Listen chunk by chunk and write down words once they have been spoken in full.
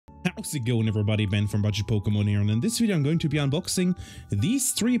How's it going, everybody? Ben from Budget Pokemon here, and in this video I'm going to be unboxing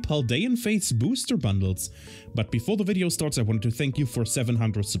these 3 Paldean Fates booster bundles. But before the video starts, I wanted to thank you for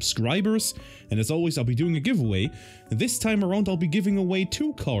 700 subscribers, and as always I'll be doing a giveaway. This time around I'll be giving away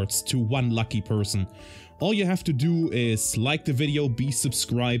 2 cards to 1 lucky person. All you have to do is like the video, be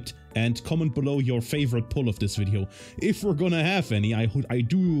subscribed, and comment below your favorite pull of this video. If we're gonna have any, I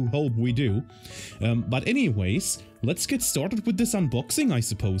do hope we do. But anyways, let's get started with this unboxing, I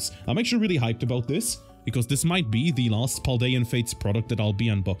suppose. I'm actually really hyped about this, because this might be the last Paldean Fates product that I'll be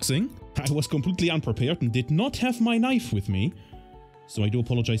unboxing. I was completely unprepared and did not have my knife with me, so I do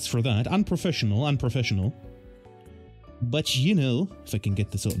apologize for that. Unprofessional. But you know, if I can get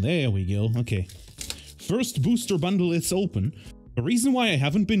this open, there we go, okay. First booster bundle is open. The reason why I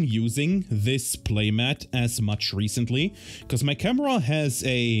haven't been using this playmat as much recently, because my camera has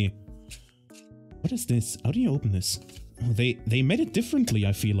a... What is this? How do you open this? Oh, they made it differently,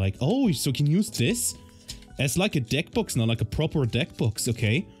 I feel like. Oh, so you can use this as like a deck box now, like a proper deck box,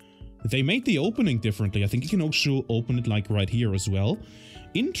 okay. They made the opening differently. I think you can also open it like right here as well.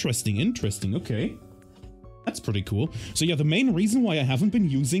 Interesting, okay. That's pretty cool. So yeah, the main reason why I haven't been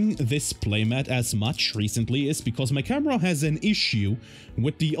using this playmat as much recently is because my camera has an issue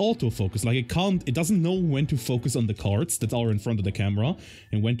with the autofocus. Like it doesn't know when to focus on the cards that are in front of the camera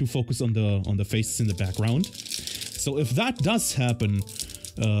and when to focus on the faces in the background. So if that does happen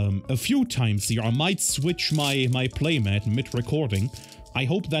a few times here, I might switch my playmat mid-recording. I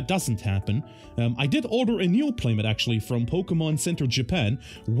hope that doesn't happen. I did order a new playmat actually from Pokemon Center Japan,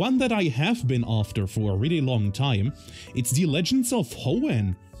 one that I have been after for a really long time. It's the Legends of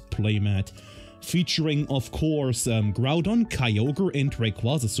Hoenn playmat, featuring of course Groudon, Kyogre, and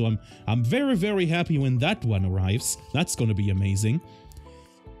Rayquaza. So I'm very happy when that one arrives. That's gonna be amazing.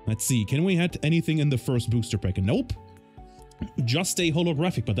 Let's see, can we add anything in the first booster pack? Nope. Just a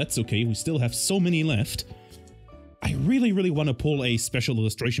holographic, but that's okay. We still have so many left. I really want to pull a special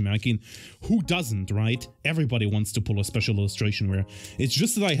illustration rare. I mean, who doesn't, right? Everybody wants to pull a special illustration rare. It's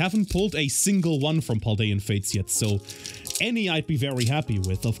just that I haven't pulled a single one from Paldean Fates yet, so any I'd be very happy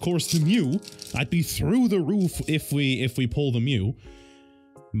with. Of course, the Mew, I'd be through the roof if we pull the Mew.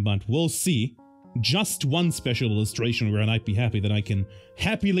 But we'll see. Just one special illustration rare and I'd be happy that I can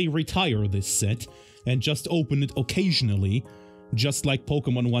happily retire this set and just open it occasionally, just like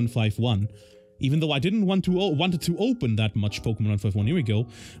Pokemon 151. Even though I didn't wanted to open that much Pokemon 151, here we go.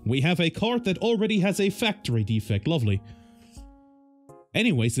 We have a card that already has a factory defect, lovely.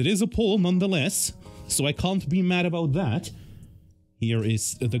 Anyways, it is a pull nonetheless, so I can't be mad about that. Here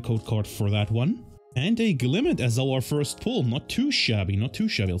is the code card for that one. And a Glimmet as our first pull, not too shabby,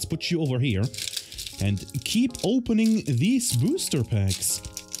 Let's put you over here and keep opening these booster packs.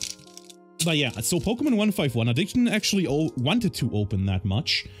 But yeah, so Pokemon 151, I didn't actually wanted to open that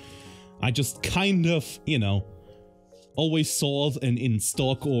much. I just kind of, you know, always saw it in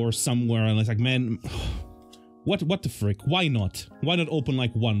stock or somewhere, and I was like, man, what the frick? Why not? Why not open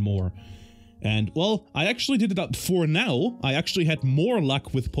like one more? And well, I actually did it up for now. I actually had more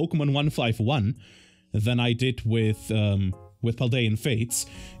luck with Pokemon 151 than I did with Paldean Fates,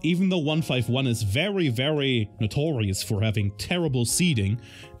 even though 151 is very notorious for having terrible seeding,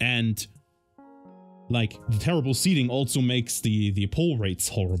 and like the terrible seeding also makes the pull rates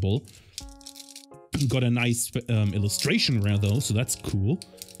horrible. Got a nice illustration rare though, so that's cool.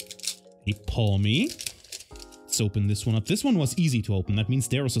 A Palmy. Let's open this one up. This one was easy to open. That means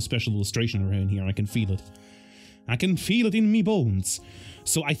there is a special illustration rare in here. I can feel it. I can feel it in me bones.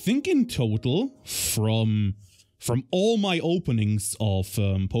 So I think in total, from all my openings of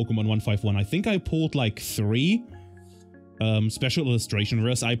Pokemon 151, I think I pulled like 3 special illustration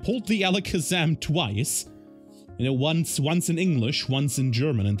rares. I pulled the Alakazam twice. You know, once in English, once in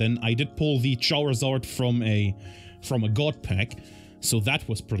German, and then I did pull the Charizard from a God pack, so that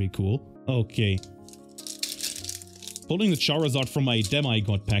was pretty cool. Okay. Pulling the Charizard from my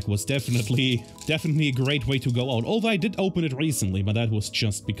Demigod pack was definitely a great way to go out. Although I did open it recently, but that was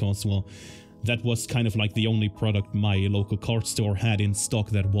just because, well, that was kind of like the only product my local card store had in stock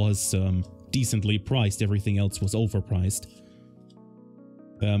that was decently priced. Everything else was overpriced.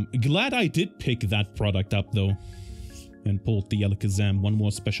 Glad I did pick that product up though, and pulled the Alakazam, one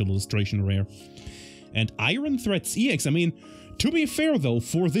more special illustration rare. And Iron Threats EX, I mean, to be fair though,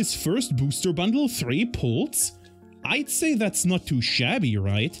 for this first booster bundle, 3 pulls, I'd say that's not too shabby,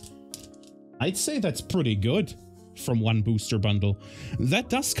 right? I'd say that's pretty good from one booster bundle. That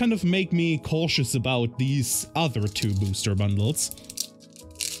does kind of make me cautious about these other 2 booster bundles.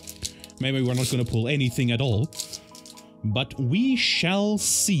 Maybe we're not gonna pull anything at all. But we shall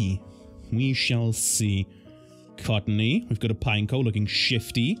see. We shall see. Cottony. We've got a Pineco looking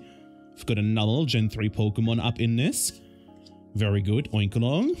shifty. We've got a Null Gen 3 Pokemon up in this. Very good.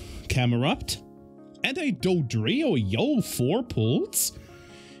 Oinkalong. Camerupt. And a Dodrio. Yo, 4 pulls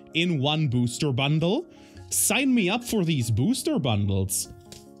in one booster bundle. Sign me up for these booster bundles.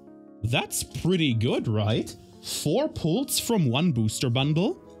 That's pretty good, right? 4 pulls from one booster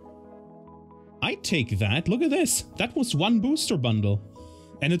bundle. I take that. Look at this. That was one booster bundle.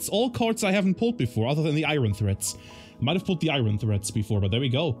 And it's all cards I haven't pulled before, other than the Iron Threads. Might have pulled the Iron Threads before, but there we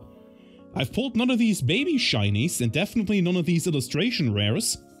go. I've pulled none of these baby shinies, and definitely none of these illustration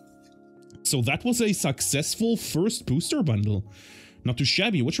rares. So that was a successful first booster bundle. Not too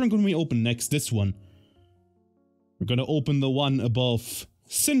shabby. Which one can we open next? This one. We're gonna open the one above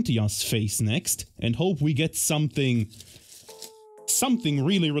Cynthia's face next, and hope we get something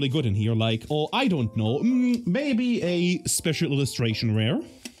really, really good in here, like, oh, I don't know, maybe a special illustration rare.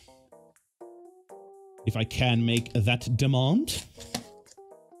 If I can make that demand.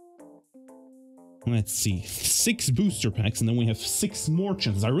 Let's see, 6 booster packs, and then we have 6 more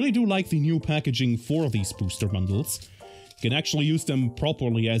chances. I really do like the new packaging for these booster bundles. You can actually use them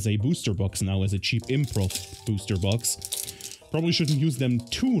properly as a booster box now, as a cheap improv booster box. Probably shouldn't use them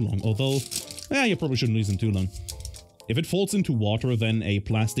too long, although, you probably shouldn't use them too long. If it falls into water, then a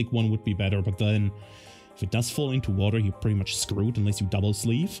plastic one would be better, but then if it does fall into water, you're pretty much screwed unless you double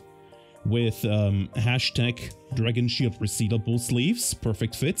sleeve. With hashtag Dragon Shield resealable sleeves,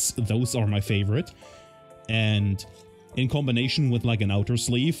 perfect fits, those are my favorite. And in combination with like an outer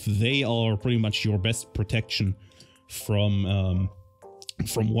sleeve, they are pretty much your best protection from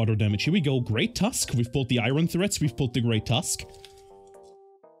water damage. Here we go, Great Tusk. We've pulled the Iron Threads, we've pulled the Great Tusk.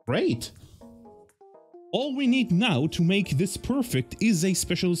 Great. All we need now to make this perfect is a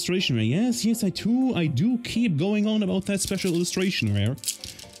special illustration rare. Yes, I do keep going on about that special illustration rare.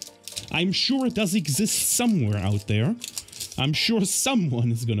 I'm sure it does exist somewhere out there. I'm sure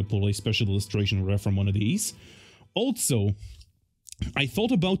someone is gonna pull a special illustration rare from one of these. Also, I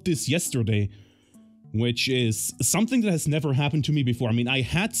thought about this yesterday, which is something that has never happened to me before. I mean, I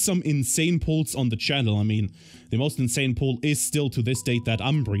had some insane pulls on the channel. I mean, the most insane pull is still to this date that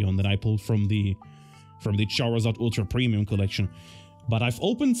Umbreon that I pulled from the Charizard Ultra Premium collection. But I've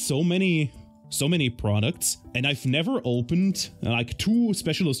opened so many products, and I've never opened like 2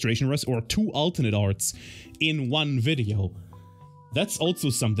 special illustration rares or 2 alternate arts in one video. That's also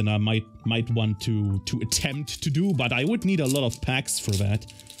something I might want to attempt to do, but I would need a lot of packs for that.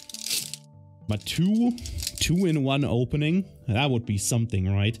 But two in one opening, that would be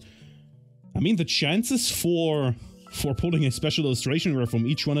something, right? I mean, the chances for pulling a special illustration rare from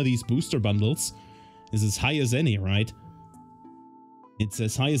each one of these booster bundles is as high as any, right? It's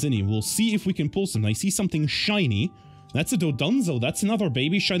as high as any. We'll see if we can pull something. I see something shiny. That's a Dodonzo. That's another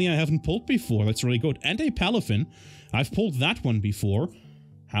baby shiny I haven't pulled before. That's really good. And a Palafin. I've pulled that one before.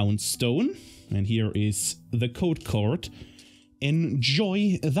 Houndstone. And here is the code card.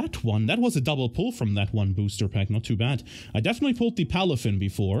 Enjoy that one. That was a double pull from that one booster pack. Not too bad. I definitely pulled the Palafin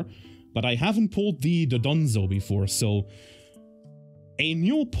before, but I haven't pulled the Dodonzo before, so a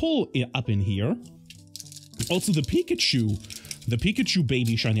new pull up in here. Also the Pikachu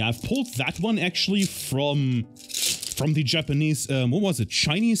baby shiny. I've pulled that one actually from the Japanese, what was it?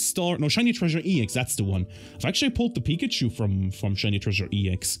 Shiny Treasure EX, that's the one. I've actually pulled the Pikachu from Shiny Treasure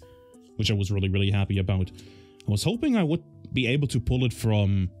EX, which I was really, really happy about. I was hoping I would be able to pull it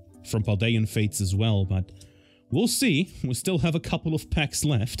from Paldean Fates as well, but we'll see. We still have a couple of packs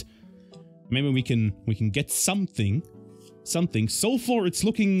left. Maybe we can get something. So far it's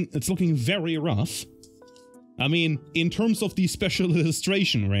looking very rough. I mean, in terms of the special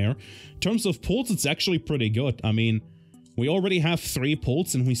illustration rare, in terms of pulls, it's actually pretty good. I mean, we already have 3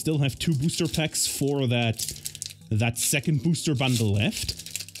 pulls and we still have 2 booster packs for that second booster bundle left.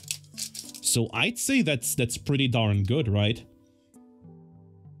 So I'd say that's pretty darn good, right?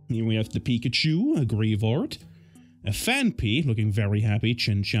 Here we have the Pikachu, a Greavard, a Fanpy, looking very happy,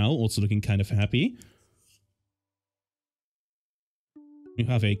 Chinchou, also looking kind of happy. We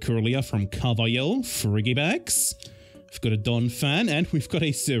have a Curlia from Cavallo, Frigibax, we've got a Donphan, and we've got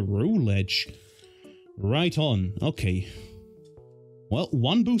a Ceruledge. Right on, okay. Well,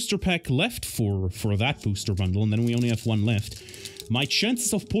 1 booster pack left for that booster bundle, and then we only have 1 left. My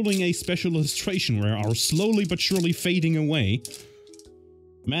chances of pulling a special illustration rare are slowly but surely fading away.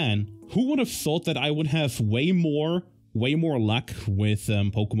 Man, who would have thought that I would have way more luck with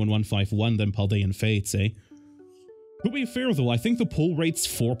Pokemon 151 than Paldean Fates, eh? To be fair though, I think the pull rates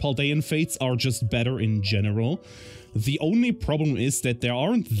for Paldean Fates are just better in general. The only problem is that there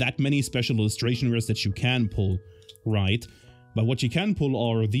aren't that many special illustration rares that you can pull, right? But what you can pull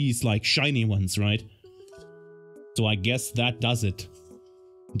are these, like, shiny ones, right? So I guess that does it.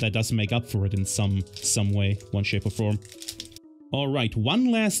 That does make up for it in some way, one shape or form. Alright,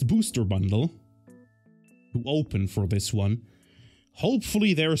 one last booster bundle to open for this one.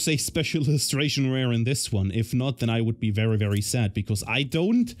 Hopefully there's a special illustration rare in this one. If not, then I would be very, very sad, because I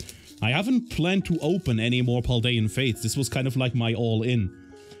haven't planned to open any more Paldean Fates. This was kind of like my all-in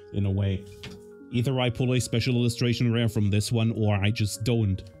a way. Either I pull a special illustration rare from this one, or I just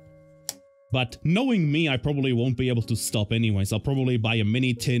don't. But knowing me, I probably won't be able to stop anyways. I'll probably buy a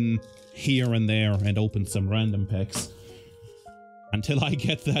mini tin here and there and open some random packs. Until I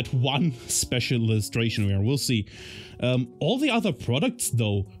get that one special illustration rare. We'll see. All the other products,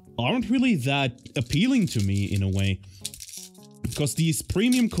 though, aren't really that appealing to me in a way. Because these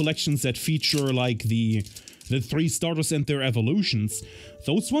premium collections that feature, like, the 3 starters and their evolutions,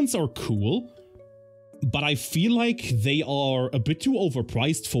 those ones are cool. But I feel like they are a bit too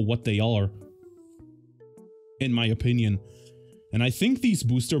overpriced for what they are, in my opinion. And I think these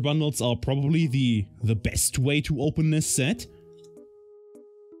booster bundles are probably the best way to open this set.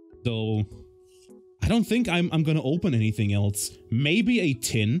 So I don't think I'm gonna open anything else. Maybe a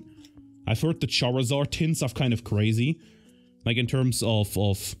tin. I've heard the Charizard tins are kind of crazy. Like, in terms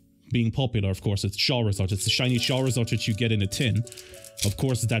of being popular, of course, it's Charizard. It's the shiny Charizard that you get in a tin. Of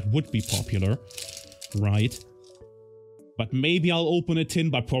course, that would be popular. Right. But maybe I'll open a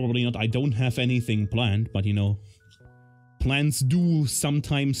tin, but probably not. I don't have anything planned, but you know, plans do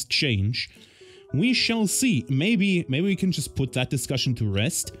sometimes change. We shall see. Maybe we can just put that discussion to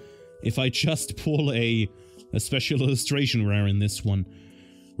rest if I just pull a special illustration rare in this one.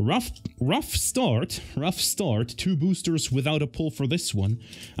 Rough start. 2 boosters without a pull for this one.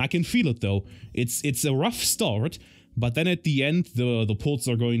 I can feel it though. It's a rough start, but then at the end the pulls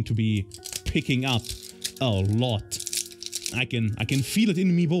are going to be picking up a lot. I can feel it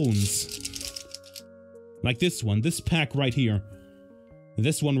in me bones. Like this one, this pack right here.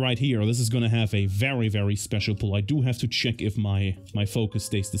 This one right here, this is gonna have a very, very special pull. I do have to check if my focus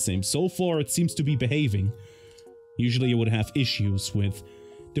stays the same. So far, it seems to be behaving. Usually you would have issues with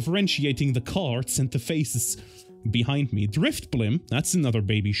differentiating the cards and the faces behind me. Drift Blim, that's another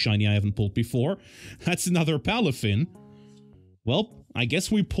baby shiny I haven't pulled before. That's another Palafin. Well, I guess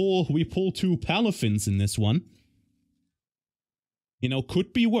we pull 2 Palafins in this one. You know,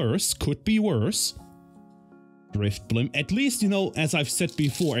 could be worse, Drift Blim. At least, you know, as I've said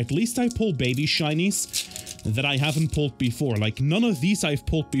before, at least I pull baby shinies that I haven't pulled before. Like, none of these I've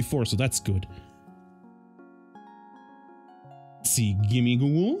pulled before, so that's good. Let's see,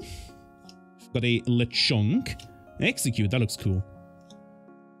 Gimmighoul. We've got a Lechonk. Execute, that looks cool.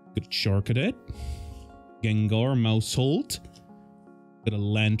 Got a Charcadet. Gengar, Mousehold. Got a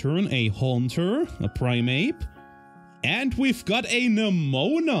Lantern, a Haunter, a Primeape. And we've got a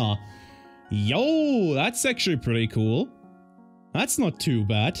Nemona. Yo, that's actually pretty cool. That's not too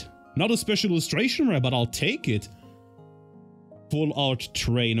bad. Not a special illustration rare, but I'll take it. Full art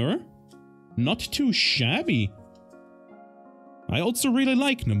trainer. Not too shabby. I also really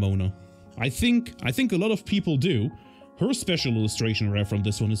like Nemona. I think a lot of people do. Her special illustration rare from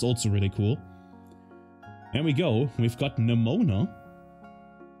this one is also really cool. There we go. We've got Nemona.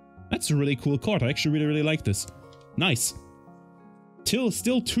 That's a really cool card. I actually really like this. Nice.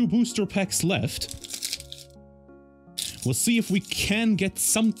 Still 2 booster packs left. We'll see if we can get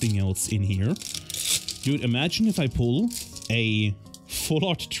something else in here. Dude, imagine if I pull a full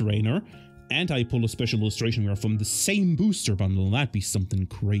art trainer and I pull a special illustration rare from the same booster bundle. That'd be something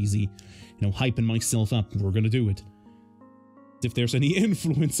crazy. You know, hyping myself up. We're gonna do it. If there's any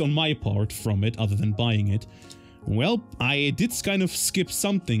influence on my part from it other than buying it. Well, I did kind of skip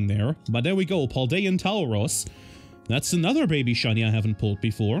something there, but there we go. Paldean Tauros. That's another baby shiny I haven't pulled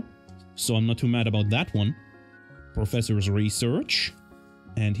before, so I'm not too mad about that one. Professor's Research.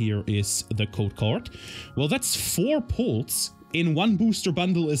 And here is the code card. Well, that's 4 pulls in 1 booster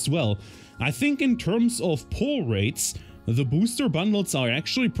bundle as well. I think in terms of pull rates, the booster bundles are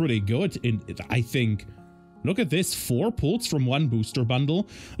actually pretty good, I think. Look at this, 4 pulls from 1 booster bundle.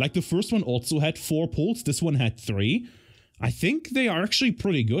 Like, the first one also had 4 pulls, this one had 3. I think they are actually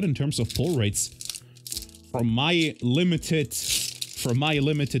pretty good in terms of pull rates. From my limited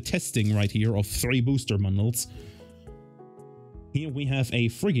testing right here of 3 booster bundles. Here we have a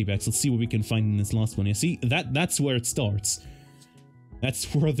Frigibax. Let's see what we can find in this last one. You see, that's where it starts. That's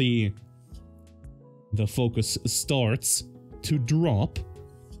where the focus starts to drop.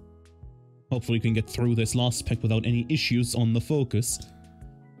 Hopefully we can get through this last pack without any issues on the focus.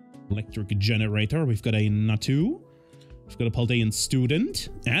 Electric Generator. We've got a Natu. We've got a Paldean Student.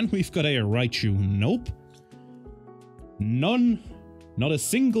 And we've got a Raichu. Nope. None Not a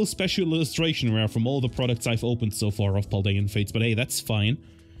single special illustration rare from all the products I've opened so far of Paldean Fates, but hey, that's fine.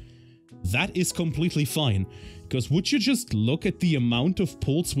 That is completely fine, because would you just look at the amount of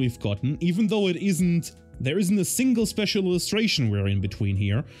pulls we've gotten, even though there isn't a single special illustration rare in between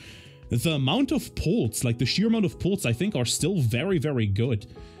here. The amount of pulls, like the sheer amount of pulls, I think are still very, very good.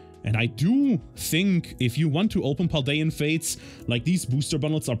 And I do think if you want to open Paldean Fates, like these booster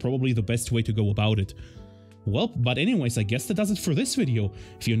bundles are probably the best way to go about it. Well, but anyways, I guess that does it for this video.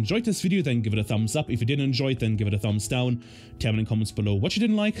 If you enjoyed this video, then give it a thumbs up. If you didn't enjoy it, then give it a thumbs down. Tell me in the comments below what you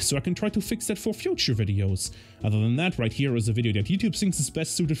didn't like, so I can try to fix that for future videos. Other than that, right here is a video that YouTube thinks is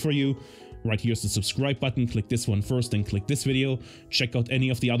best suited for you. Right here is the subscribe button. Click this one first, then click this video. Check out any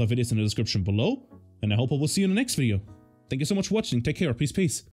of the other videos in the description below. And I hope I will see you in the next video. Thank you so much for watching. Take care. Peace.